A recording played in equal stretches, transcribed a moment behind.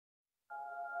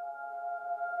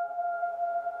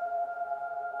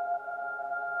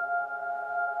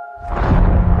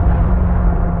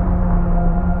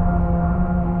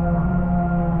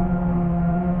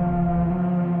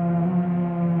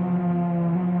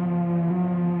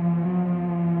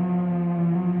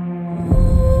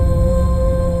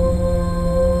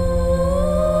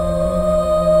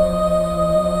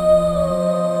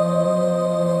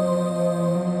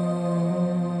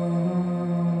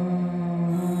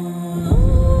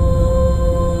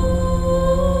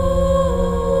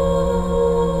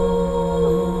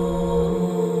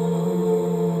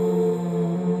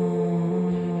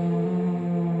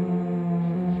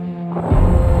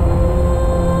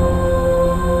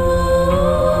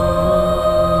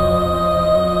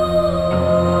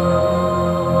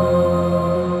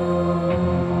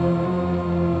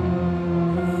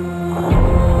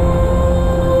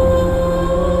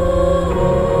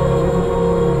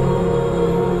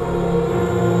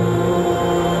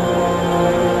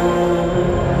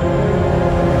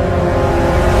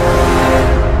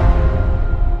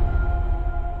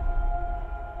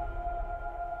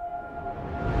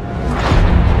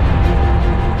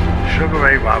Sugar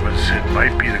Ray Robinson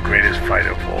might be the greatest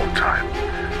fighter of all time.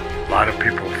 A lot of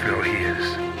people feel he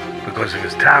is. Because of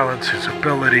his talents, his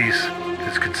abilities,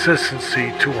 his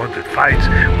consistency, 200 fights.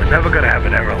 We're never going to have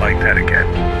an era like that again.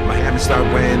 Miami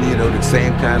started wearing, the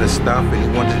same kind of stuff, and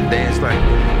he wanted to dance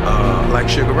like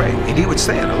Sugar Ray. And he would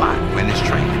say it a lot when he's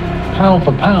training. Pound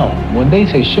for pound. When they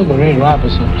say Sugar Ray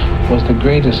Robinson was the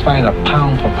greatest fighter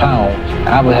pound for pound,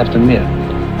 I would have to admit,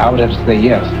 I would have to say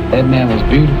yes. That man was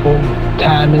beautiful.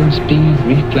 Timing, speed,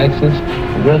 reflexes,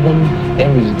 rhythm,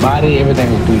 his body, everything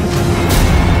was beautiful.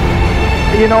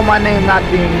 My name not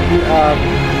being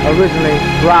originally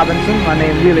Robinson, my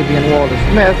name really being Walter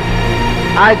Smith,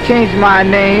 I changed my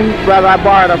name, rather I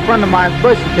borrowed a friend of mine's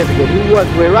birth certificate, who was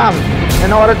Ray Robinson,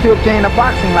 in order to obtain a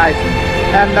boxing license.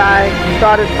 And I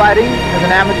started fighting as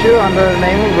an amateur under the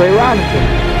name of Ray Robinson.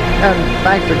 And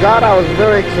thanks to God, I was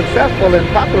very successful in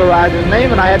popularizing his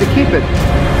name, and I had to keep it.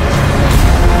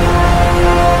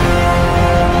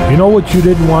 You know what you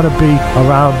didn't want to be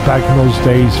around back in those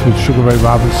days with Sugar Ray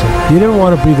Robinson? You didn't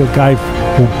want to be the guy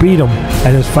who beat him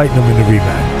and is fighting him in the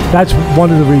rematch. That's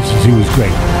one of the reasons he was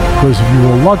great. Because if you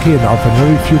were lucky enough, and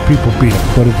very few people beat him,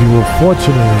 but if you were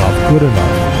fortunate enough, good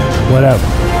enough, whatever,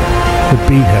 to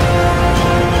beat him,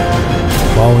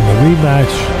 well, in the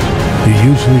rematch, you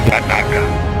usually got knocked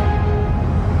out.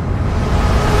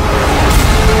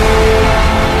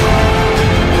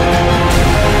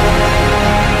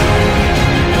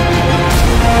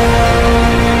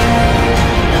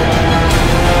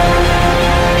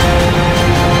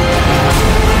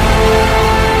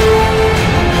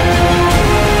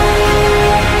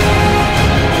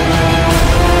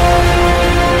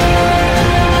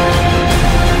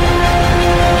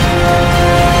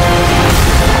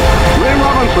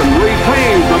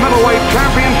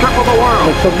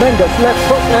 Tremendous left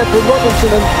hook there to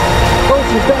Robinson, and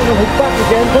Olsen found on his back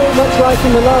again, very much like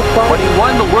in the last fight. When he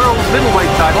won the world's middleweight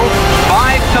title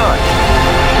 5 times.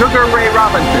 Sugar Ray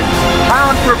Robinson,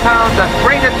 pound for pound, the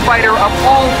greatest fighter of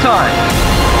all time.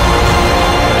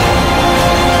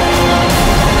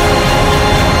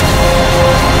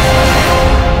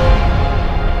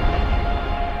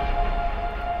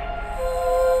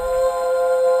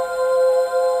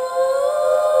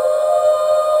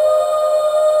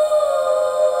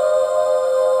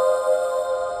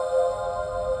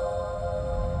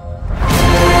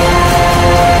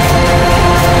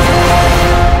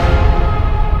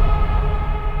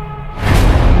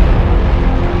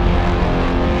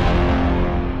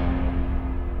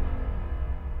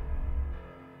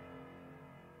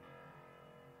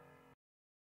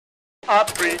 A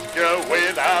preacher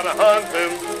without a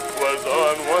husband was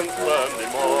on one Sunday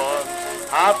morn.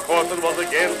 Of course it was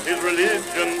against his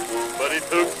religion, but he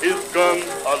took his gun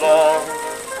along.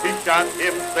 He shot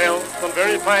himself some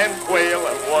very fine quail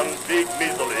and one big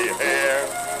measly hare.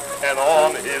 And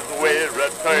on his way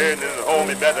returning home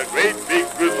he met a great big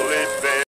grizzly bear.